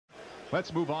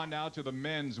Let's move on now to the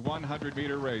men's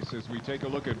 100-meter race as we take a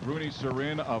look at Bruni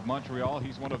Surin of Montreal.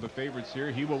 He's one of the favorites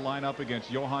here. He will line up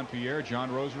against Johan Pierre, John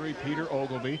Rosary, Peter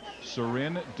Ogilvie,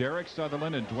 Surin, Derek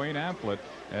Sutherland, and Dwayne Amplet.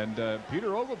 And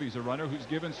Peter Ogilvie's a runner who's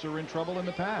given Surin trouble in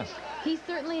the past. He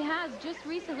certainly has. Just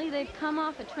recently, they've come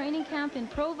off a training camp in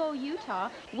Provo, Utah,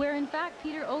 where in fact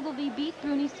Peter Ogilvie beat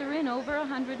Bruni Surin over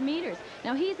 100 meters.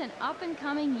 Now he's an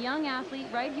up-and-coming young athlete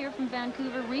right here from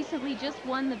Vancouver. Recently just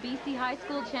won the BC High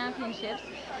School Championships.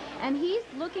 And he's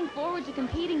looking forward to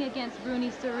competing against Bruni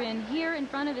Surin here in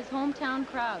front of his hometown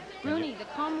crowd. Bruni, the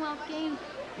Commonwealth Games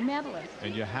medalist.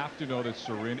 And you have to know that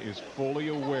Surin is fully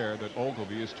aware that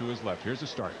Ogilvie is to his left. Here's the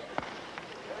start.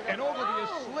 And Ogilvie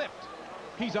has slipped.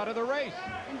 He's out of the race.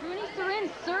 And Bruni Surin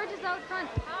surges out front.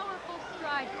 Powerful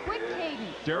stride, quick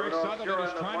cadence. Derek Sutherland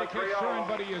is trying to catch Surin,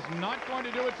 but he is not going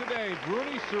to do it today.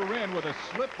 Bruni Surin, with a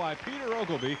slip by Peter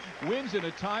Ogilvie, wins in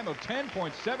a time of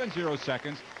 10.70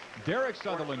 seconds. Derek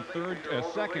Sutherland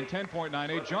second,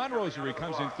 10.98. John Rosary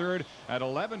comes in third at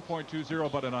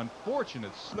 11.20, but an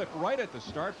unfortunate slip right at the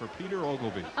start for Peter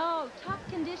Ogilvie. Oh, tough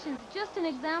conditions. Just an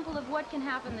example of what can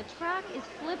happen. The track is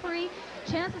slippery.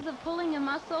 Chances of pulling a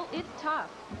muscle, it's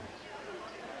tough.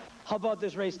 How about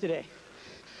this race today?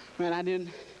 Man, I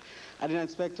didn't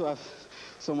expect to have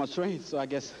so much rain, so I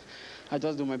guess I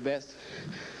just do my best.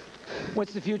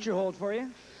 What's the future hold for you?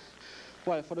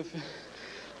 Well,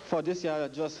 for this year, I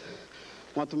just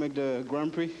want to make the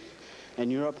Grand Prix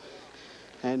in Europe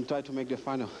and try to make the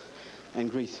final in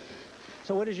Greece.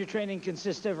 So what does your training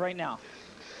consist of right now?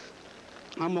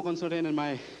 I'm more concentrated in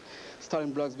my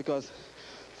starting blocks because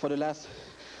for the last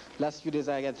few days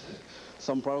I get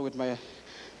some problem with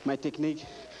my technique.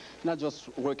 Not just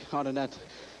work hard on that,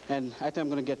 and I think I'm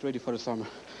going to get ready for the summer.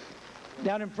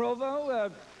 Down in Provo,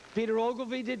 Peter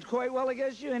Ogilvie did quite well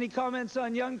against you. Any comments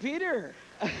on young Peter?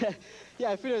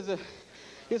 Yeah, Peter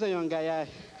he's a young guy.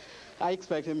 I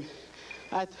expect him.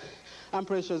 I'm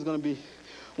pretty sure he's going to be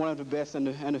one of the best in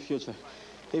the future.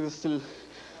 He will still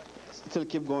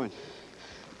keep going.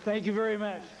 Thank you very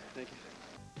much. Thank you.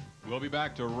 We'll be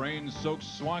back to rain-soaked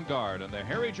Swan Guard and the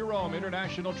Harry Jerome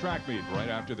International Track Meet right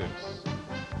after this.